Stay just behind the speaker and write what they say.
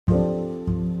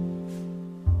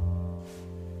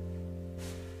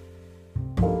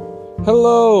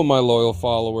Hello, my loyal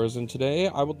followers, and today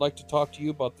I would like to talk to you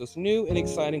about this new and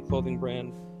exciting clothing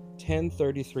brand,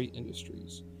 1033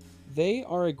 Industries. They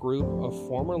are a group of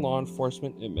former law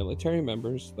enforcement and military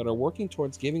members that are working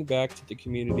towards giving back to the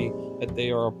community that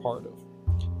they are a part of.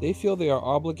 They feel they are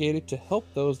obligated to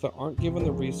help those that aren't given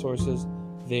the resources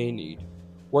they need.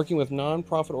 Working with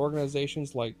nonprofit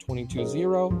organizations like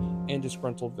 220 and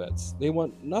Disgruntled Vets, they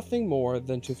want nothing more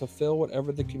than to fulfill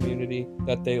whatever the community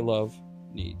that they love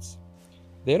needs.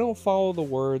 They don't follow the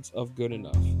words of good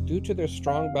enough. Due to their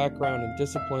strong background and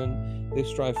discipline, they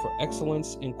strive for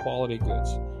excellence in quality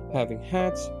goods, having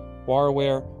hats,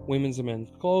 barware, women's and men's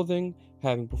clothing,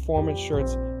 having performance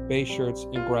shirts, base shirts,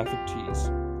 and graphic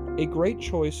tees. A great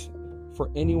choice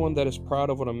for anyone that is proud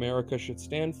of what America should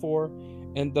stand for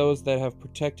and those that have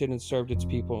protected and served its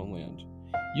people and land.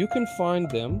 You can find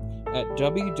them at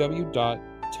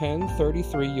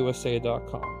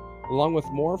www.1033usa.com. along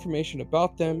with more information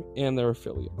about them and their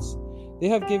affiliates. They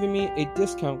have given me a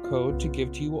discount code to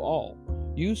give to you all.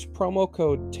 Use promo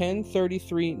code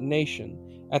 1033NATION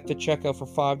at the checkout for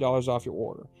 $5 off your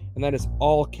order. And that is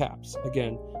all caps.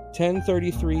 Again,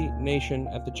 1033NATION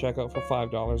at the checkout for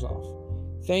 $5 off.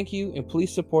 Thank you, and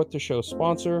please support the show's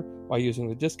sponsor by using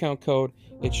the discount code.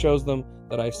 It shows them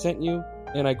that I sent you,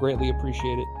 and I greatly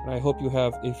appreciate it. And I hope you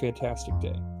have a fantastic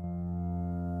day.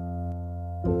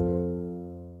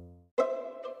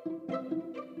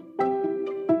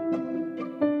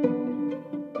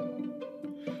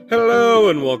 Hello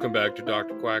and welcome back to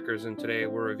Dr. Quackers, and today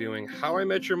we're reviewing How I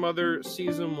Met Your Mother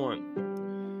Season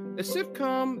 1. A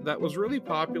sitcom that was really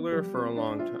popular for a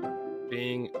long time,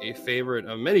 being a favorite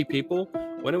of many people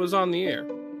when it was on the air.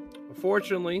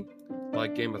 Unfortunately,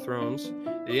 like Game of Thrones,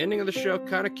 the ending of the show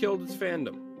kind of killed its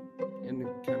fandom, and it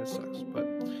kind of sucks, but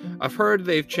I've heard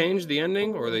they've changed the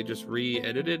ending, or they just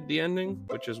re-edited the ending,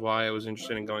 which is why I was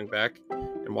interested in going back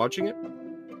and watching it.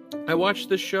 I watched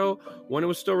this show when it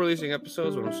was still releasing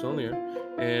episodes, when it was still in the air,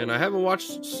 and I haven't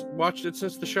watched it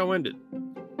since the show ended.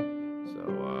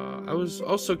 So I was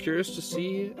also curious to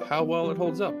see how well it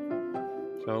holds up.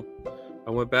 So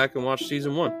I went back and watched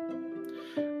season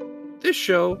 1. This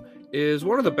show is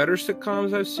one of the better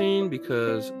sitcoms I've seen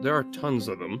because there are tons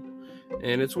of them,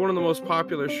 and it's one of the most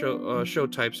popular show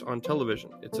types on television.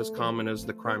 It's as common as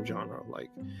the crime genre.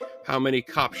 Like, how many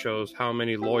cop shows, how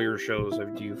many lawyer shows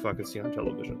do you fucking see on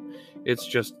television? It's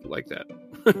just like that.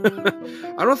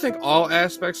 I don't think all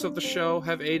aspects of the show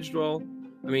have aged well.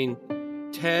 I mean,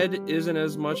 Ted isn't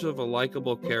as much of a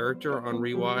likable character on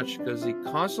rewatch because he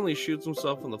constantly shoots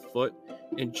himself in the foot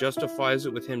and justifies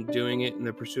it with him doing it in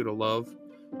the pursuit of love.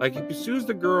 Like, he pursues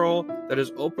the girl that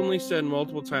has openly said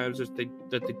multiple times that they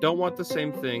don't want the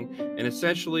same thing, and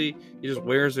essentially he just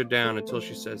wears her down until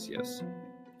she says yes.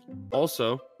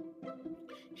 Also,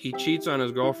 he cheats on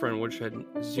his girlfriend, which had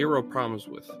zero problems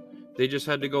with. They just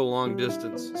had to go long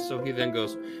distance, so he then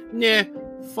goes, nah,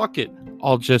 fuck it,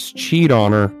 I'll just cheat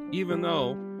on her. Even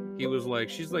though he was like,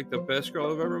 she's like the best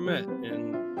girl I've ever met,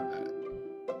 and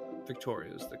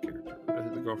Victoria is the character,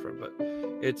 the girlfriend, but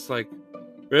it's like,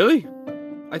 really?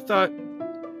 I thought,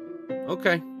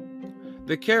 okay.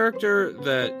 The character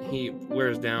that he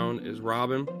wears down is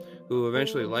Robin, who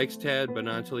eventually likes Ted, but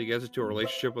not until he gets into a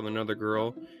relationship with another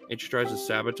girl, and she tries to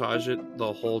sabotage it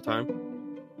the whole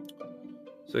time.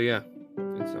 So yeah,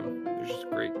 it's just a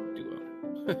great duo.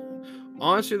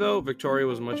 Honestly though, Victoria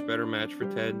was a much better match for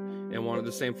Ted, and wanted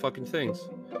the same fucking things.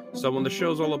 So when the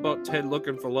show's all about Ted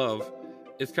looking for love,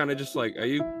 it's kind of just like, are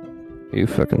you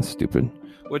fucking stupid?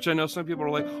 Which I know some people are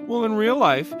like, well, in real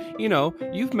life,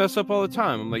 you've messed up all the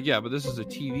time. I'm like, yeah, but this is a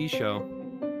TV show.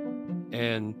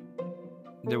 And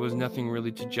there was nothing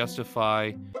really to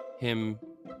justify him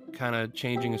kind of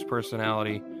changing his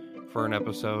personality for an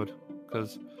episode.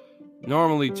 Because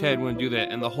normally Ted wouldn't do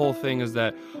that. And the whole thing is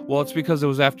that, well, it's because it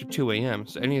was after 2 a.m.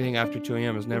 So anything after 2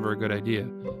 a.m. is never a good idea.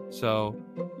 So,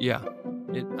 yeah.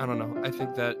 I don't know. I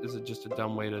think that is just a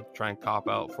dumb way to try and cop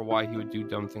out for why he would do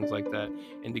dumb things like that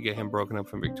and to get him broken up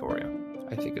from Victoria.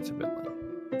 I think it's a bit lame.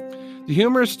 The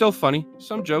humor is still funny.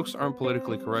 Some jokes aren't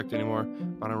politically correct anymore.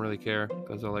 I don't really care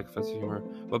because I like offensive humor.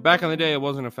 But back in the day, it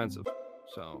wasn't offensive.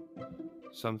 So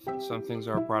some things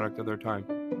are a product of their time.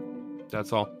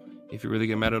 That's all. If you really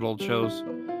get mad at old shows,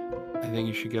 I think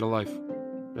you should get a life.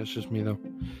 That's just me, though.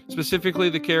 Specifically,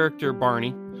 the character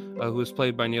Barney, who is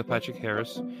played by Neil Patrick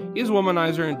Harris. He's a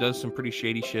womanizer and does some pretty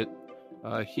shady shit.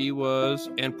 He was,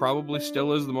 and probably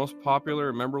still is, the most popular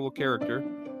and memorable character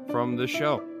from this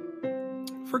show.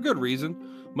 For good reason.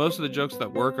 Most of the jokes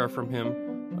that work are from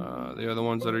him. They are the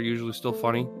ones that are usually still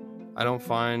funny. I don't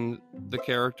find the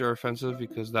character offensive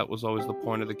because that was always the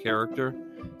point of the character.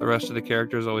 The rest of the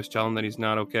characters always tell him that he's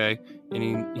not okay,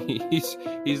 and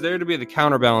he's there to be the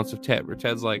counterbalance of Ted, where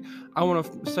Ted's like, I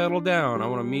want to settle down, I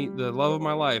want to meet the love of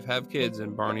my life, have kids,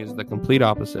 and Barney is the complete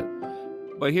opposite.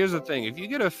 But here's the thing: if you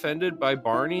get offended by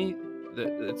Barney,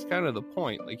 that's kind of the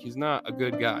point. Like, he's not a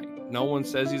good guy. No one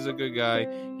says he's a good guy.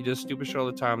 He does stupid shit all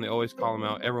the time. They always call him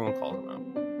out. Everyone calls him out.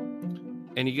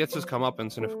 And he gets his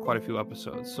comeuppance in quite a few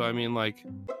episodes. So, I mean, like,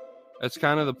 that's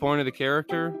kind of the point of the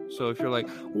character. So if you're like,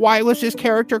 why was this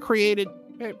character created?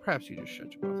 Hey, perhaps you just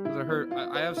shut your mouth. Because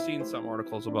I have seen some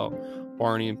articles about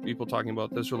Barney and people talking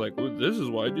about this are like, well, this is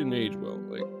why it didn't age well.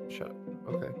 Like, shut up.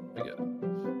 Okay, I get it.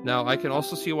 Now, I can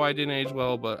also see why it didn't age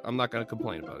well, but I'm not going to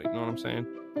complain about it. You know what I'm saying?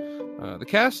 The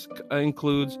cast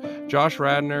includes Josh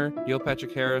Radnor, Neil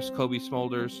Patrick Harris, Kobe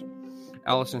Smulders,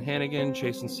 Allison Hannigan,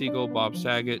 Jason Segel, Bob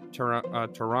Saget,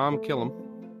 Taram Killam,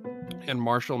 and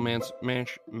Marshall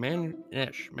Manesh.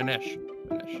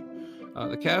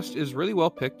 The cast is really well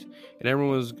picked, and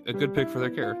everyone was a good pick for their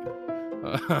character.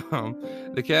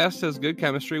 The cast has good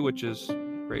chemistry, which is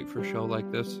great for a show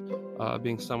like this,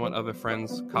 being somewhat of a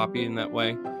Friends copy in that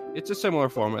way. It's a similar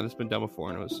format that's been done before,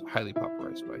 and it was highly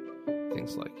popularized by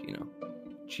things like,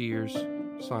 Cheers,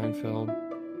 Seinfeld,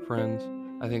 Friends.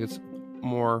 I think it's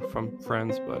more from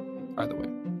Friends, but either way.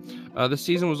 This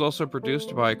season was also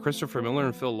produced by Christopher Miller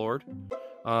and Phil Lord.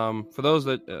 For those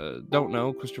that don't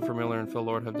know, Christopher Miller and Phil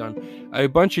Lord have done a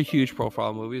bunch of huge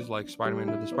profile movies like Spider-Man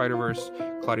Into the Spider-Verse,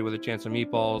 Cloudy with a Chance of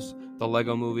Meatballs, the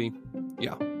Lego Movie.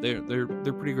 Yeah, they're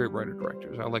pretty great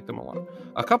writer-directors. I like them a lot.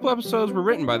 A couple episodes were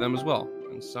written by them as well,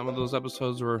 and some of those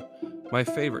episodes were my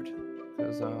favorite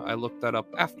because I looked that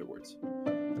up afterwards.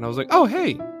 And I was like, oh,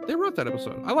 hey, they wrote that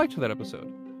episode. I liked that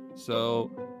episode. So,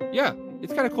 yeah,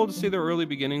 it's kind of cool to see their early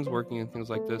beginnings working and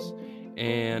things like this.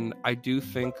 And I do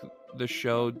think the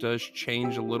show does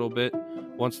change a little bit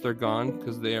once they're gone,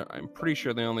 because I'm pretty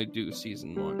sure they only do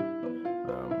season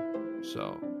 1.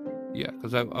 So, yeah,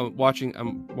 because I'm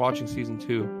watching season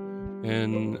 2,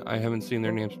 and I haven't seen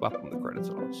their names pop on the credits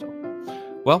at all. So,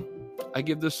 well, I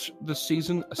give this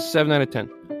season a 7 out of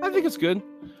 10. I think it's good.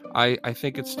 I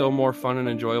think it's still more fun and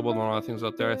enjoyable than a lot of things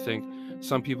out there. I think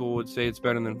some people would say it's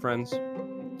better than Friends,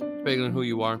 depending on who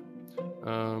you are.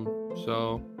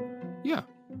 So, yeah.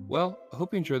 Well, I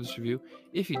hope you enjoyed this review.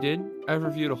 If you did, I've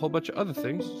reviewed a whole bunch of other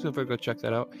things, so if you go check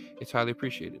that out, it's highly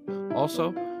appreciated.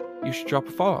 Also, you should drop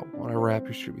a follow whenever I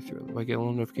distribute through it. I get a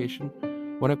little notification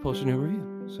when I post a new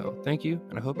review. So, thank you,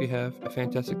 and I hope you have a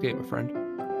fantastic day, my friend.